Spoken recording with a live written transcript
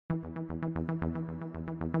Hi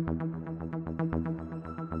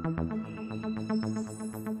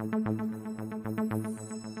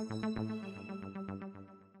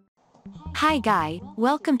guy,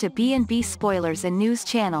 welcome to B&B Spoilers and News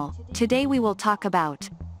channel. Today we will talk about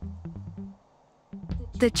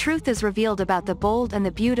the truth is revealed about the bold and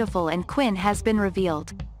the beautiful, and Quinn has been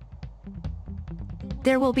revealed.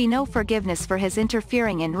 There will be no forgiveness for his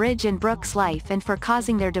interfering in Ridge and Brooke's life and for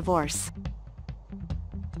causing their divorce.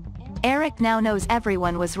 Eric now knows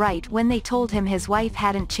everyone was right when they told him his wife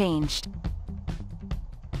hadn't changed.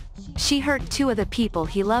 She hurt two of the people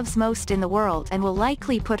he loves most in the world and will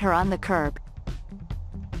likely put her on the curb.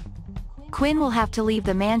 Quinn will have to leave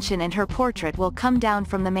the mansion and her portrait will come down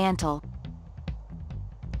from the mantle.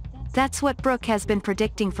 That's what Brooke has been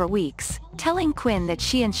predicting for weeks, telling Quinn that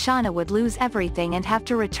she and Shauna would lose everything and have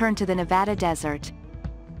to return to the Nevada desert.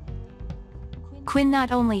 Quinn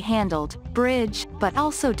not only handled Bridge, but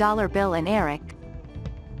also Dollar Bill and Eric.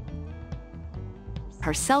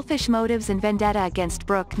 Her selfish motives and vendetta against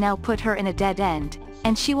Brooke now put her in a dead end,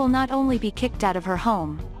 and she will not only be kicked out of her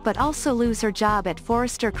home, but also lose her job at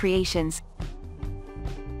Forrester Creations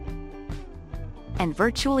and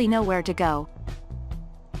virtually nowhere to go.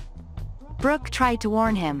 Brooke tried to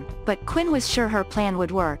warn him, but Quinn was sure her plan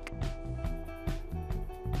would work.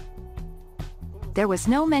 There was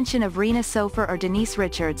no mention of Rena Sofer or Denise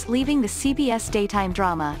Richards leaving the CBS daytime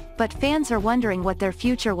drama, but fans are wondering what their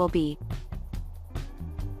future will be.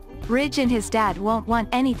 Ridge and his dad won't want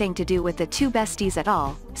anything to do with the two besties at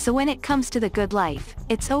all, so when it comes to the good life,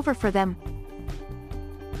 it's over for them.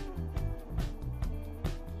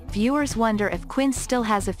 Viewers wonder if Quinn still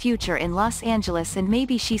has a future in Los Angeles, and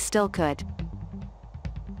maybe she still could.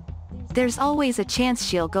 There's always a chance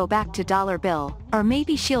she'll go back to Dollar Bill, or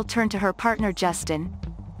maybe she'll turn to her partner Justin.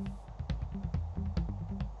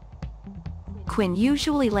 Quinn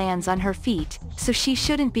usually lands on her feet, so she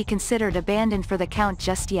shouldn't be considered abandoned for the count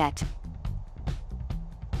just yet.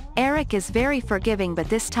 Eric is very forgiving, but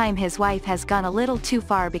this time his wife has gone a little too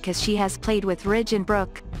far because she has played with Ridge and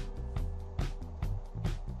Brooke.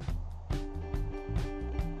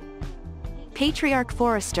 Patriarch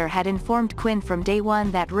Forrester had informed Quinn from day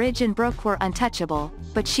one that Ridge and Brooke were untouchable,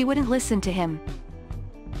 but she wouldn't listen to him.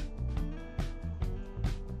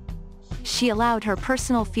 She allowed her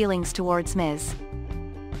personal feelings towards Ms.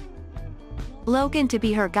 Logan to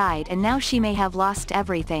be her guide, and now she may have lost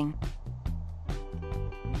everything.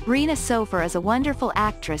 Rena Sofer is a wonderful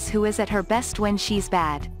actress who is at her best when she's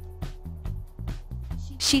bad.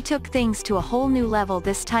 She took things to a whole new level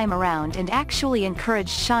this time around and actually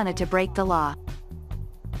encouraged Shauna to break the law,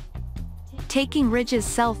 taking Ridge's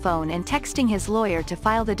cell phone and texting his lawyer to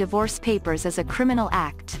file the divorce papers as a criminal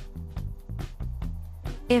act.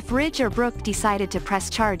 If Ridge or Brooke decided to press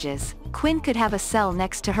charges, Quinn could have a cell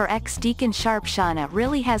next to her ex-Deacon Sharp. Shauna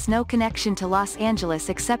really has no connection to Los Angeles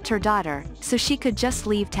except her daughter, so she could just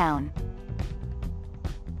leave town.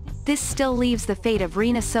 This still leaves the fate of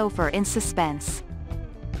Rena Sofer in suspense.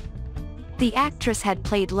 The actress had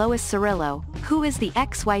played Lois Cirillo, who is the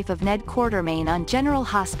ex-wife of Ned Quartermain on General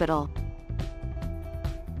Hospital.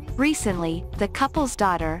 Recently, the couple's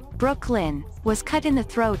daughter, Brooke Lynn, was cut in the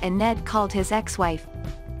throat and Ned called his ex-wife.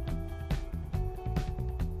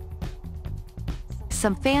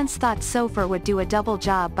 Some fans thought Sofer would do a double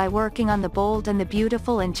job by working on The Bold and the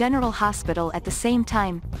Beautiful and General Hospital at the same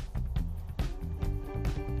time.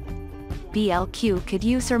 BLQ could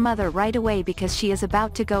use her mother right away because she is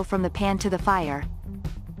about to go from the pan to the fire.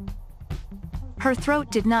 Her throat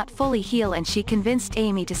did not fully heal and she convinced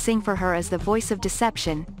Amy to sing for her as the voice of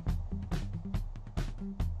deception.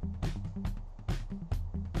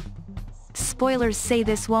 Spoilers say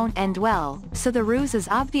this won't end well, so the ruse is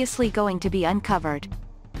obviously going to be uncovered.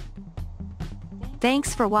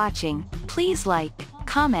 Thanks for watching. Please like,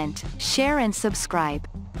 comment, share and subscribe.